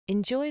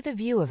Enjoy the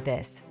view of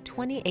this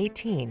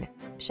 2018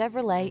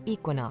 Chevrolet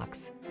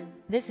Equinox.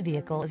 This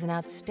vehicle is an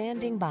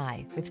outstanding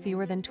buy with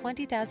fewer than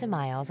 20,000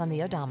 miles on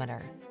the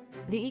odometer.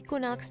 The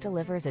Equinox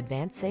delivers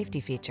advanced safety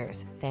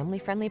features,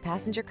 family-friendly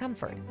passenger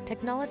comfort,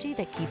 technology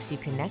that keeps you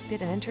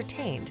connected and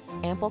entertained,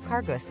 ample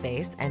cargo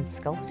space, and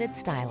sculpted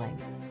styling.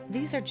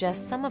 These are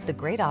just some of the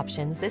great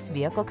options this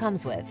vehicle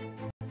comes with: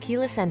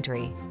 keyless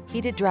entry,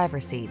 heated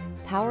driver's seat,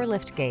 power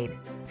liftgate,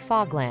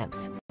 fog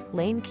lamps,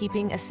 lane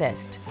keeping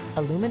assist,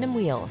 aluminum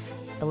wheels,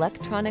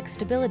 electronic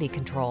stability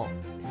control,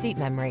 seat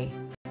memory,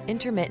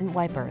 intermittent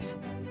wipers,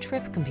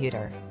 trip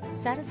computer.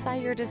 Satisfy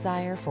your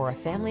desire for a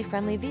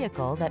family-friendly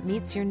vehicle that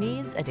meets your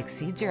needs and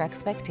exceeds your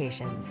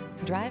expectations.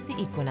 Drive the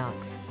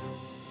Equinox.